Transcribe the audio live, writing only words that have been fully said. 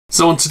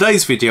So on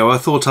today's video I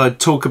thought I'd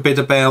talk a bit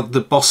about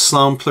the Boss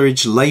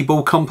Samplerage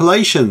label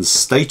compilations.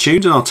 Stay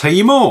tuned and I'll tell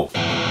you more.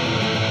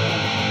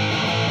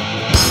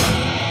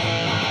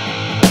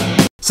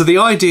 So the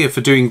idea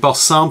for doing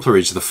Boss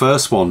Samplerage, the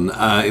first one,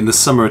 in the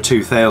summer of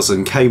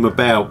 2000 came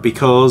about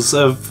because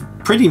of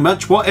pretty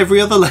much what every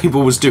other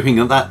label was doing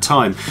at that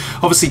time.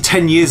 Obviously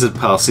 10 years had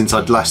passed since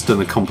I'd last done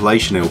a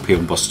compilation LP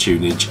on Boss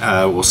Tuneage,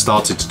 or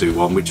started to do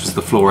one, which was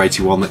the Floor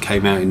 81 that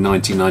came out in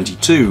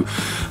 1992.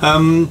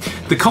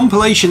 The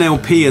compilation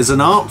LP as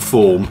an art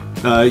form,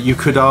 you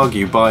could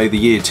argue by the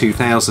year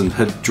 2000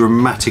 had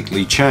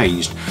dramatically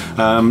changed.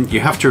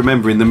 You have to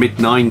remember in the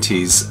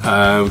mid-90s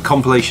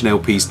compilation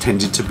LPs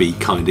tended to be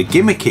kind of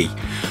gimmicky.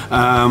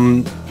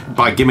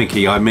 By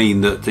gimmicky I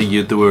mean that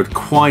there were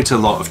quite a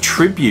lot of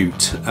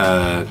tribute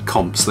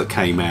comps that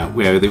came out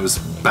where there was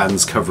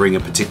bands covering a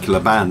particular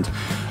band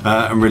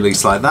and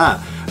released like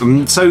that.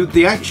 So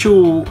the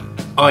actual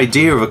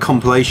idea of a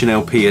compilation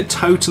LP had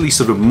totally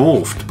sort of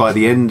morphed by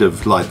the end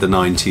of like the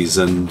 90s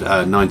and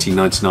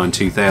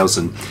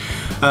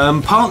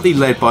 1999-2000. Partly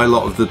led by a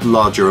lot of the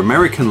larger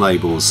American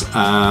labels.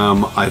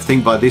 I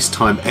think by this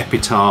time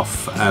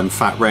Epitaph and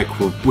Fat Wreck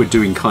were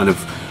doing kind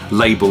of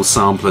label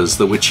samplers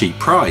that were cheap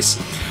price.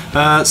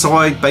 So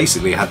I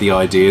basically had the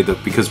idea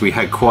that because we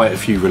had quite a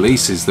few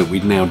releases that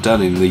we'd now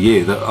done in the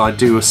year, that I'd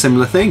do a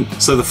similar thing.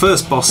 So the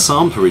first Boss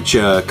Samplerage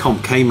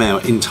comp came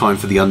out in time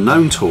for the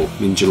Unknown tour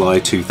in July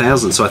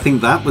 2000, so I think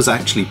that was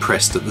actually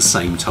pressed at the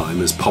same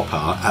time as Pop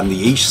Art and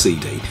the Ish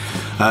CD.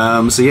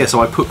 So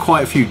I put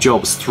quite a few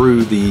jobs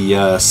through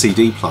the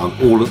CD plant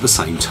all at the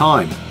same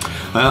time.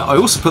 I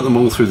also put them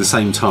all through the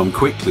same time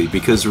quickly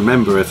because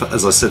remember,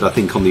 as I said I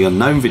think on the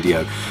Unknown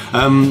video,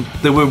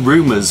 there were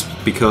rumours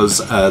because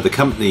the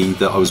company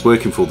that I was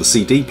working for, the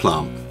CD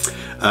plant,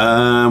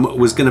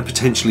 was going to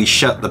potentially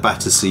shut the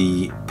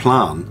Battersea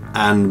plant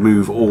and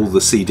move all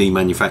the CD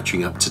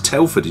manufacturing up to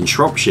Telford in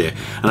Shropshire,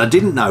 and I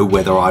didn't know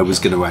whether I was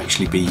going to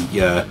actually be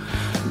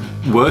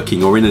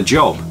working or in a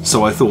job,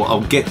 so I thought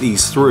I'll get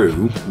these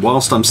through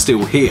whilst I'm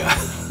still here.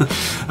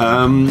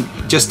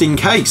 Just in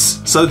case.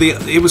 So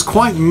it was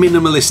quite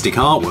minimalistic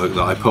artwork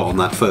that I put on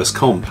that first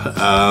comp.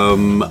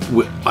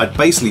 I'd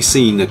basically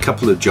seen a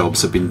couple of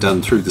jobs have been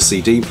done through the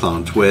CD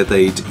plant where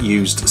they'd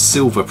used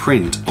silver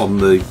print on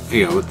the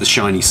the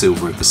shiny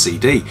silver of the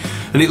CD,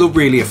 and it looked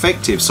really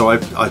effective. So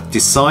I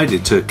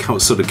decided to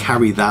sort of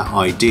carry that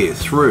idea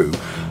through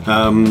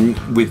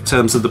with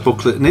terms of the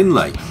booklet and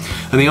inlay.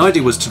 And the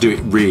idea was to do it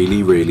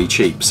really, really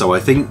cheap. So I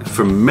think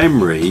from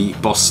memory,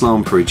 Boss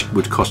Samplerage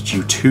would cost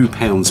you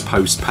 £2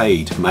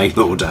 post-paid mail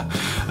order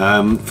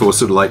for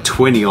sort of like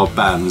 20 odd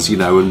bands,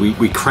 and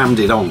we crammed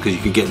it on because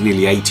you could get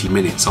nearly 80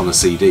 minutes on a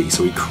CD.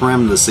 So we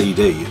crammed the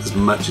CD as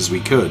much as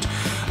we could.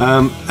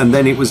 And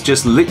then it was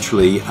just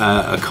literally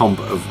a comp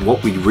of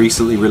what we'd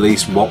recently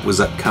released, what was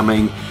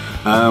upcoming,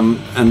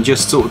 and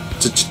just sort of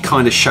to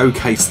kind of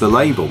showcase the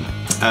label.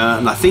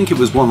 And I think it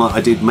was one that I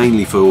did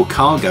mainly for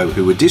Cargo,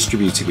 who were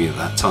distributing me at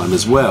that time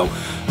as well,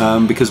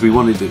 because we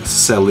wanted it to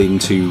sell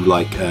into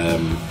like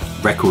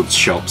record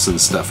shops and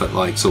stuff at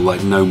like sort of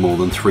like no more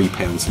than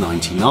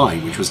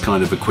 £3.99, which was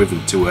kind of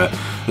equivalent to a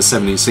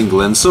 7-inch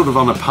single, and sort of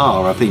on a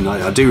par. I think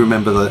I do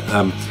remember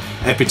that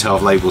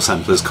Epitaph label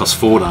samplers cost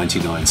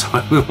 £4.99, so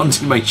I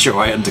wanted to make sure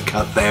I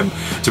undercut them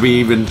to be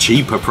even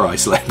cheaper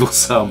price label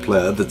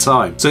sampler at the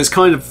time. So it's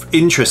kind of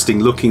interesting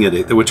looking at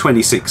it. There were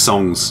 26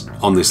 songs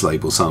on this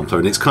label sampler,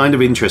 and it's kind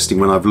of interesting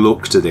when I've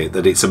looked at it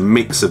that it's a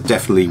mix of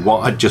definitely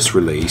what I'd just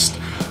released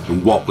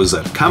and what was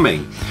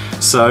upcoming.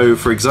 So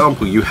for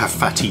example, you have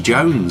Fatty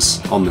Jones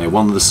on there,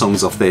 one of the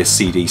songs off their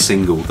CD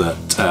single that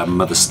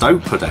Mother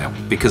Stoke put out,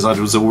 because I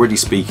was already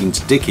speaking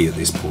to Dickie at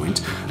this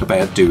point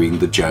about doing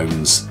the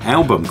Jones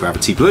album,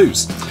 Gravity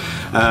Blues.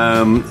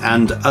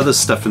 And other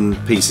stuff and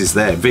pieces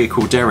there.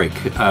 Vehicle Derek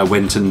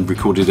went and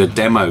recorded a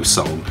demo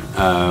song,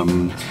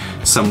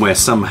 Somewhere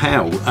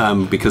Somehow,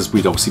 because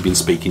we'd obviously been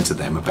speaking to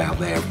them about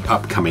their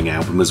upcoming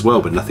album as well,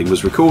 but nothing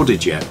was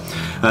recorded yet.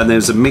 And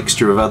there's a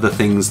mixture of other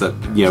things that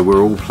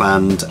were all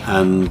planned,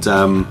 and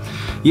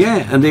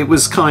yeah, and it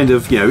was kind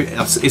of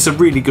it's a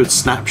really good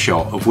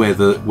snapshot of where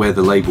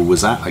the label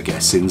was at, I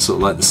guess, in sort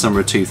of like the summer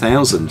of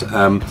 2000.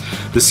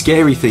 The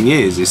scary thing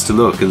is to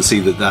look and see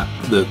that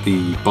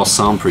the Boss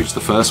Samplerage,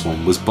 the first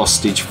one, was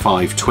Bostage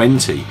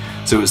 520,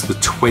 so it was the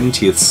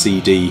 20th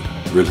CD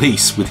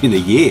release within a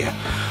year.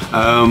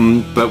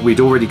 But we'd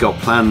already got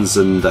plans,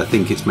 and I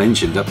think it's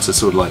mentioned up to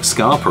sort of like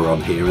Scarpa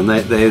on here, and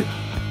their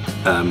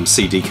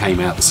CD came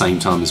out at the same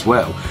time as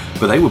well,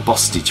 but they were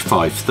Bostage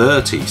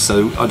 530,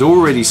 so I'd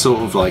already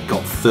sort of like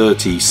got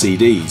 30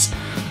 CDs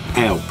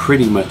out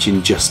pretty much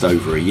in just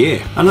over a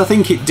year. And I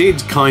think it did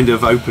kind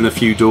of open a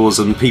few doors,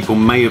 and people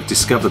may have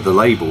discovered the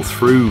label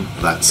through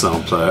that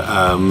sampler,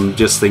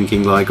 just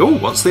thinking like, oh,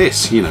 what's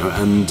this,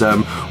 and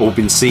or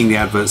been seeing the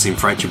adverts in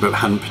Fracture but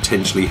hadn't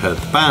potentially heard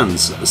the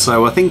bands.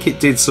 So I think it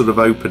did sort of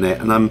open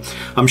it, and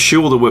I'm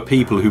sure there were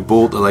people who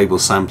bought the label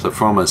sampler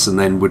from us and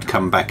then would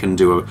come back and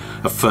do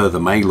a further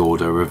mail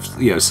order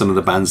of, you know, some of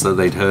the bands that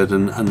they'd heard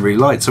and really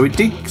liked. So it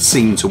did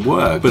seem to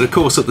work. But of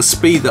course, at the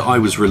speed that I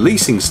was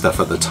releasing stuff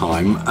at the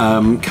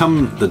time,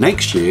 come the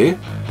next year,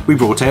 we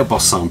brought out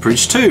Boss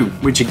Samplerage 2,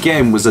 which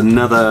again was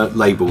another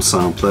label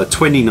sampler,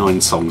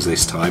 29 songs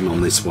this time on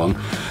this one.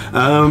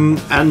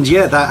 And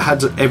yeah, that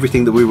had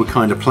everything that we were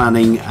kind of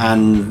planning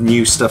and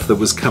new stuff that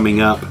was coming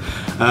up.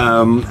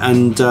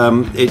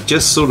 It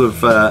just sort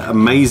of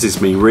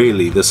amazes me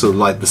really, the sort of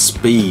like the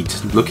speed,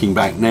 looking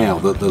back now,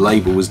 that the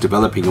label was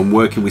developing and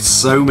working with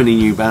so many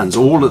new bands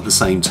all at the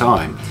same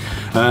time.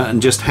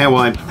 And just how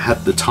I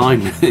had the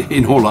time,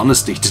 in all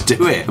honesty, to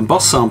do it. And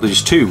Boss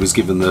Samplerage 2 was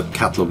given the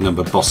catalogue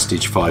number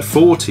Bosstage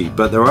 540,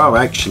 but there are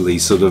actually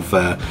sort of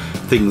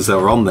things that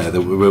are on there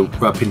that were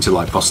up into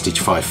like Bosstage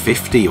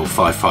 550 or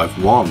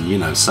 551, you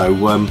know, so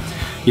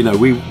you know,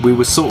 we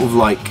were sort of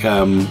like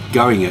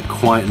going at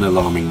quite an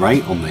alarming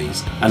rate on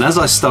these. And as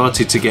I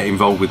started to get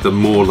involved with the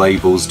more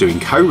labels doing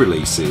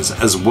co-releases,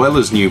 as well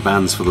as new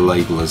bands for the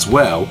label as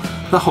well,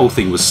 the whole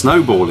thing was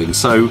snowballing.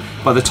 So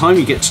by the time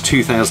you get to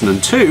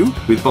 2002,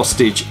 with Boss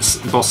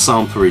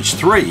Samplerage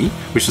 3,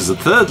 which was the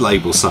third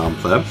label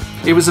sampler,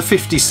 it was a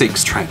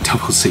 56 track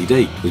double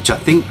CD, which I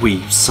think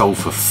we sold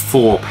for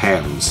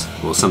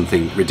 £4 or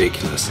something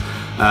ridiculous.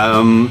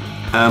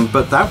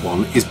 But that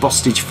one is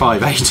Bosstage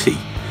 580.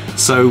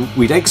 So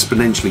we'd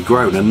exponentially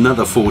grown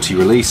another 40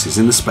 releases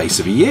in the space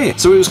of a year.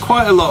 So it was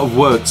quite a lot of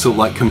work sort of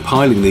like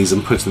compiling these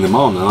and putting them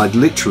on. And I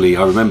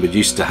remembered,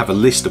 used to have a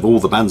list of all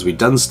the bands we'd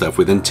done stuff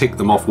with and tick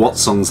them off what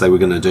songs they were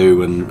going to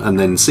do and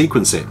then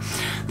sequence it.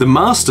 The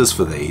masters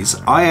for these,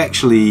 I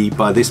actually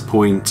by this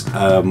point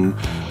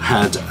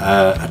had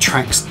a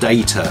Tracks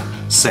Data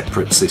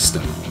separate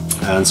system.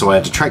 And so I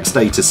had a Tracks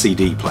Data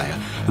CD player,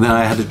 and then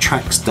I had a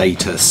Tracks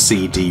Data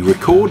CD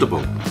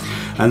recordable.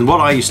 And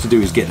what I used to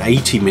do is get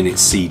 80-minute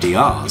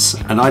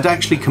CDRs, and I'd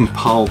actually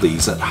compile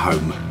these at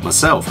home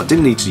myself. I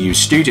didn't need to use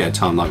studio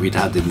time like we'd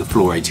had in the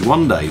Floor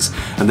 81 days,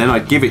 and then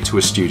I'd give it to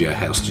a studio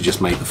house to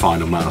just make the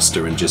final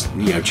master and just,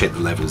 you know, check the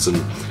levels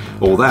and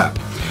all that.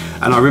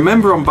 And I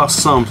remember on Boss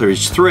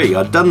Samplerage 3,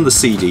 I'd done the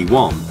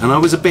CD1, and I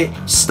was a bit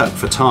stuck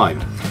for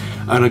time.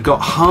 And I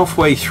got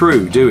halfway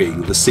through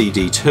doing the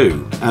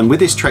CD2, and with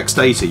this Tracks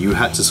Data you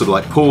had to sort of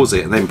like pause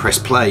it and then press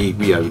play,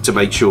 you know, to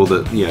make sure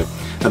that, you know,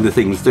 and the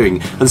thing's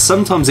doing, and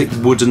sometimes it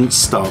wouldn't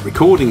start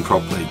recording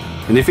properly,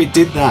 and if it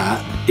did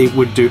that it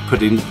would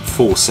put in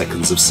 4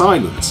 seconds of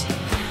silence.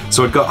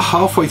 So I got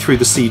halfway through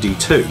the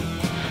CD2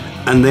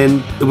 and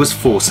then there was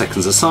 4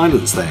 seconds of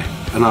silence there,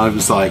 and I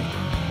was like,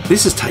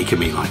 this has taken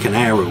me like an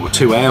hour or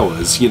 2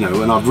 hours, you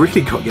know, and I've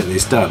really got to get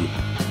this done.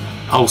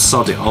 I'll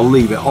sod it, I'll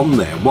leave it on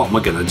there, what am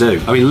I going to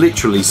do? I mean,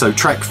 literally, so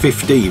track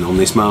 15 on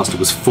this master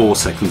was 4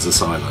 seconds of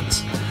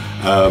silence.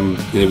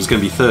 It was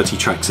going to be 30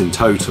 tracks in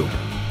total.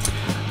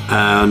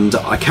 And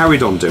I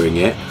carried on doing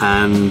it,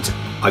 and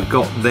I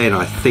got then,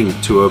 I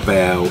think, to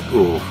about,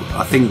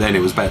 I think then it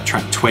was about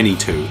track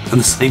 22, and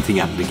the same thing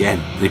happened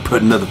again. They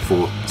put another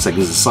 4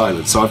 seconds of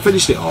silence. So I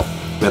finished it off,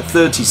 we had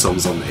 30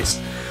 songs on this,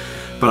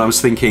 but I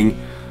was thinking,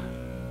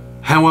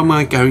 how am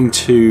I going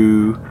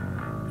to,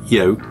 you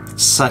know,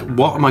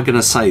 what am I going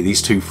to say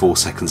these 2 4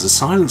 seconds of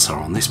silence are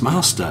on this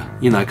master,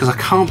 you know, because I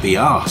can't be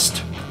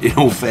asked, in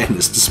all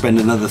fairness, to spend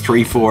another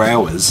 3-4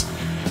 hours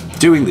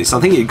doing this.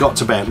 I think it got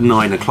to about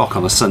 9 o'clock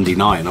on a Sunday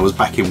night, and I was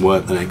back in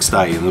work the next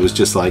day, and I was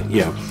just like,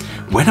 you know,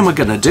 when am I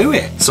going to do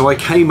it? So I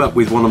came up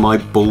with one of my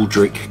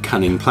baldric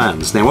cunning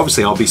plans. Now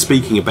obviously I'll be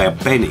speaking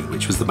about Benny,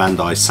 which was the band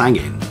I sang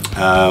in,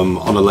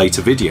 on a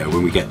later video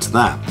when we get to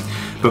that.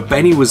 But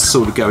Benny was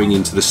sort of going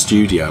into the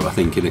studio, I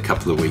think, in a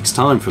couple of weeks'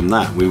 time from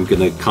that. We were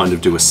going to kind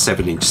of do a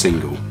 7-inch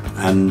single.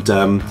 And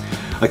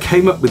I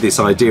came up with this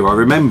idea. I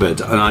remembered,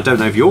 and I don't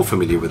know if you're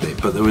familiar with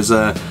it, but there was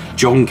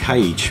John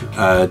Cage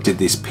did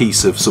this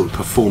piece of sort of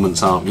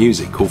performance art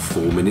music called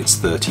 4 minutes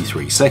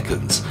 33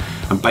 seconds.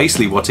 And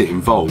basically what it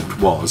involved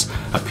was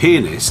a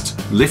pianist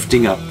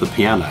lifting up the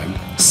piano,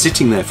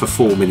 sitting there for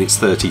 4 minutes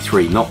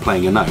 33, not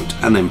playing a note,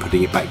 and then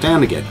putting it back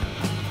down again.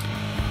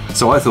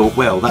 So I thought,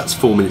 well, that's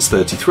 4 minutes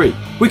 33.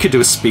 We could do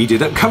a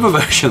speeded up cover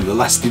version that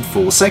lasted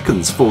 4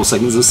 seconds, 4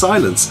 seconds of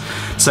silence.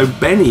 So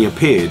Benny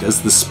appeared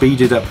as the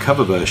speeded up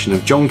cover version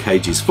of John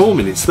Cage's 4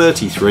 minutes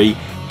 33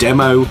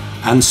 demo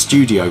and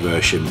studio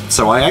version.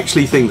 So I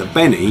actually think that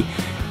Benny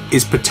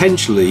is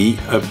potentially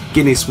a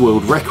Guinness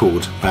World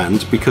Record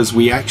band because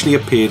we actually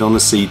appeared on a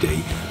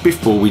CD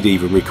before we'd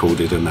even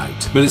recorded a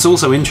note. But it's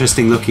also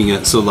interesting looking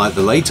at sort of like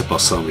the later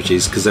Boss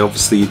Sampleages, because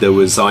obviously there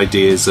was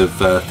ideas of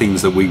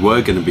things that we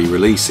were going to be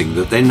releasing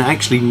that then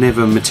actually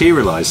never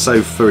materialised.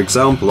 So for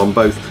example, on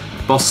both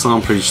Boss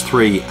Samplerage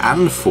 3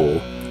 and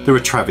 4, there are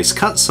Travis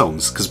Cut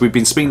songs, because we've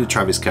been speaking to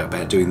Travis Cut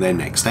about doing their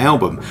next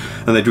album,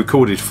 and they'd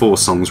recorded 4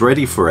 songs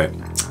ready for it,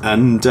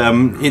 and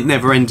it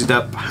never ended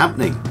up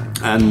happening.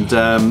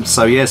 And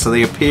so yeah, so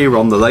they appear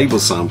on the label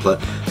sampler,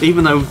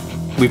 even though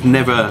we've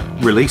never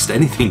released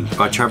anything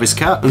by Travis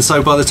Scott. And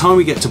so by the time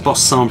we get to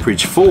Boss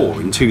Samplerage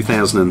 4 in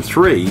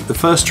 2003, the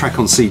first track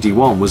on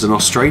CD1 was an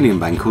Australian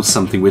band called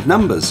Something With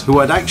Numbers, who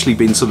had actually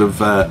been sort of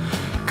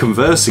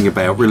conversing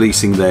about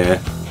releasing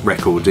their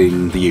record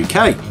in the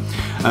UK.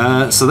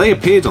 So they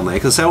appeared on there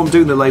because I said, oh, I'm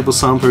doing the label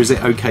sampler, is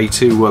it okay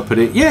to put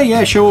it?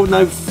 Yeah, sure,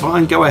 no,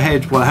 fine, go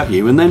ahead, what have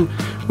you. And then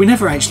we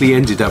never actually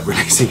ended up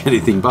releasing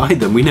anything by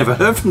them. We never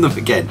heard from them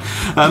again.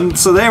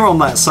 So they're on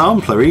that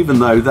sampler, even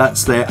though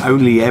that's their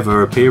only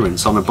ever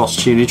appearance on a Boss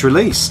Tuneage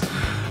release.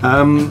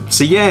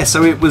 So yeah,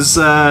 so it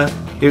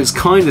was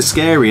kind of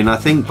scary, and I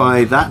think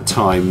by that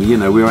time, you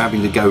know, we were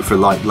having to go for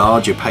like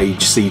larger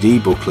page CD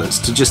booklets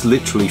to just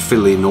literally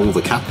fill in all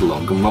the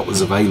catalogue and what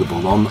was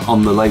available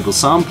on the label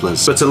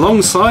samplers. But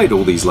alongside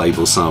all these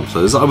label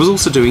samplers, I was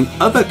also doing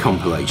other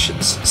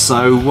compilations.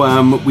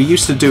 So we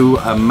used to do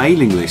a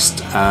mailing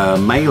list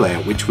mail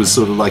out, which was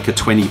sort of like a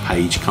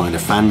 20-page kind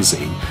of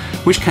fanzine,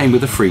 which came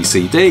with a free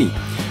CD.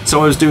 So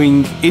I was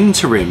doing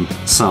interim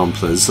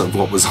samplers of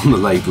what was on the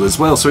label as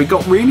well, so it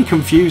got really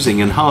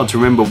confusing and hard to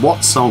remember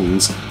what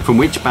songs from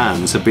which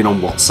bands had been on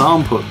what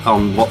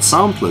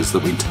samplers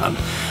that we'd done.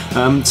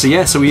 So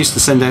yeah, so we used to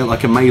send out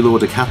like a mail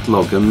order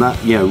catalogue, and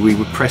that, you know, we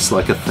would press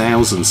like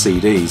 1,000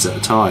 CDs at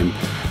a time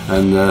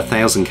and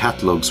 1,000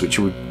 catalogues, which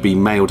would be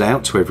mailed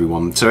out to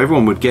everyone. So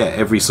everyone would get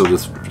every sort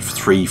of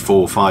 3,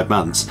 4, 5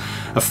 months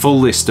a full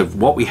list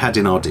of what we had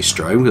in our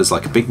distro. There's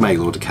like a big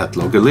mail order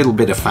catalogue, a little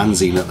bit of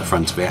fanzine at the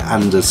front of it,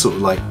 and a sort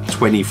of like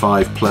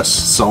 25 plus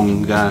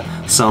song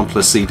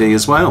sampler CD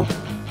as well,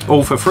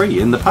 all for free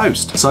in the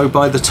post. So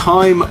by the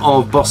time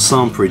of Boss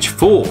Samplerage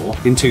 4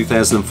 in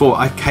 2004,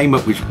 I came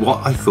up with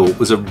what I thought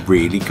was a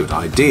really good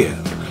idea,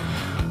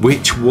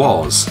 which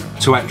was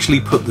to actually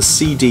put the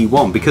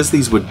CD1, because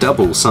these were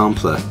double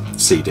sampler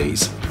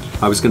CDs,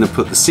 I was going to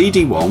put the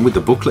CD1 with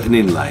the booklet and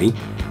inlay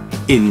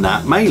in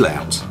that mail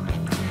out,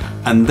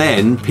 and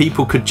then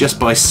people could just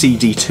buy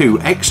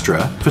CD2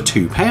 extra for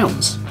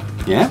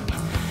 £2. Yeah?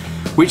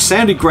 Which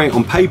sounded great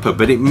on paper,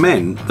 but it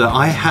meant that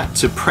I had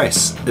to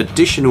press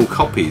additional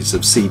copies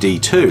of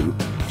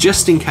CD2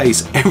 just in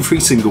case every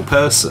single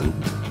person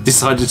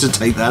decided to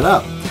take that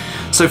up.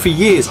 So for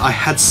years I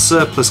had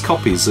surplus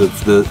copies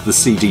of the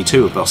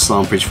CD2 of Boss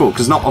Samplerage 4,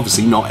 because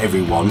obviously not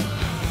everyone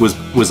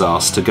was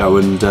asked to go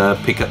and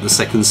pick up the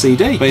second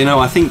CD. But you know,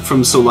 I think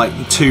from sort of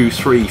like 2,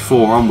 3,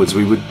 4 onwards,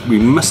 we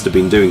must have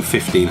been doing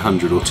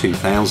 1,500 or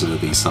 2,000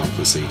 of these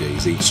sampler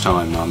CDs each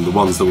time. The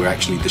ones that were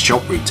actually the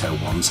shop retail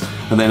ones,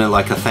 and then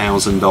like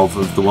 1,000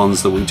 of the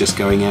ones that were just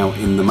going out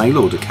in the mail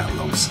order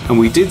catalogues. And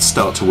we did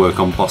start to work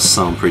on Boss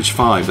Samplerage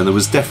 5, and there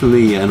was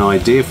definitely an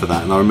idea for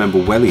that. And I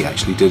remember Welly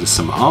actually did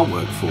some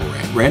artwork for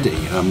it ready,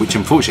 which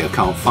unfortunately I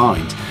can't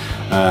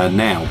find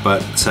now.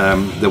 But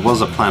there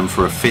was a plan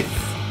for a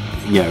 5th.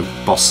 You know,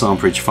 Boss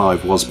Samplerage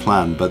 5 was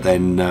planned, but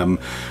then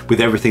with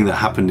everything that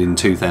happened in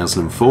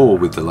 2004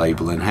 with the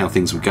label and how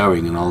things were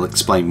going, and I'll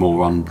explain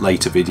more on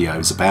later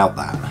videos about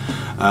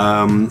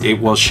that, it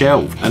was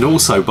shelved. And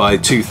also by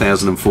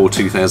 2004,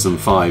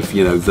 2005,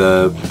 you know,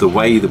 the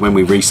way that when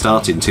we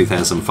restarted in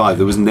 2005,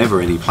 there was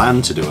never any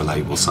plan to do a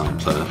label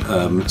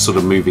sampler. Sort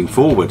of moving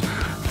forward,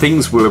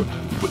 things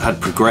had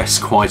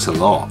progressed quite a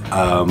lot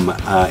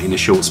in a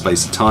short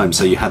space of time.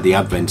 So you had the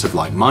advent of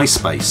like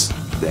MySpace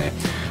there.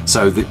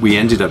 So that we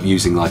ended up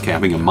using like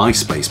having a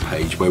MySpace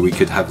page where we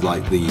could have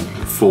like the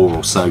 4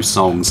 or so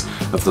songs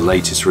of the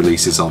latest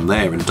releases on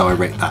there and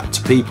direct that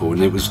to people.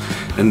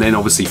 And then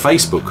obviously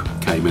Facebook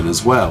came in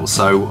as well.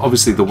 So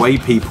obviously the way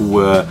people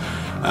were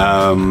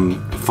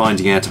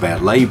finding out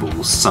about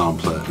labels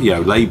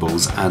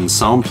and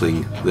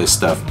sampling their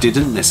stuff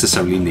didn't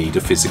necessarily need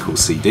a physical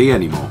CD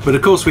anymore. But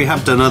of course we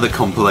have done other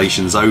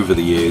compilations over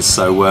the years,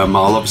 so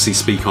I'll obviously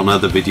speak on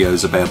other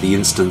videos about the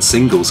instant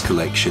singles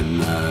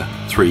collection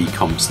 3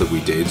 comps that we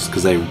did,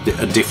 because they're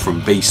a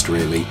different beast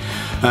really.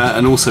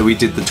 And also we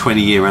did the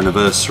 20-year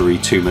anniversary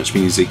Too Much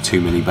Music, Too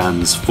Many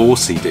Bands 4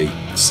 CD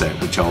set,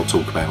 which I'll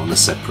talk about on a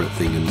separate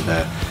thing, and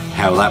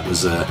how that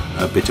was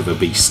a bit of a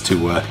beast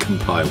to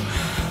compile.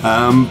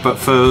 But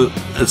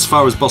as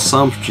far as Boss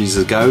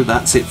Samplerages go,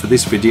 that's it for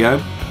this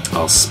video.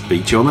 I'll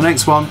speak to you on the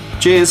next one.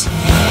 Cheers!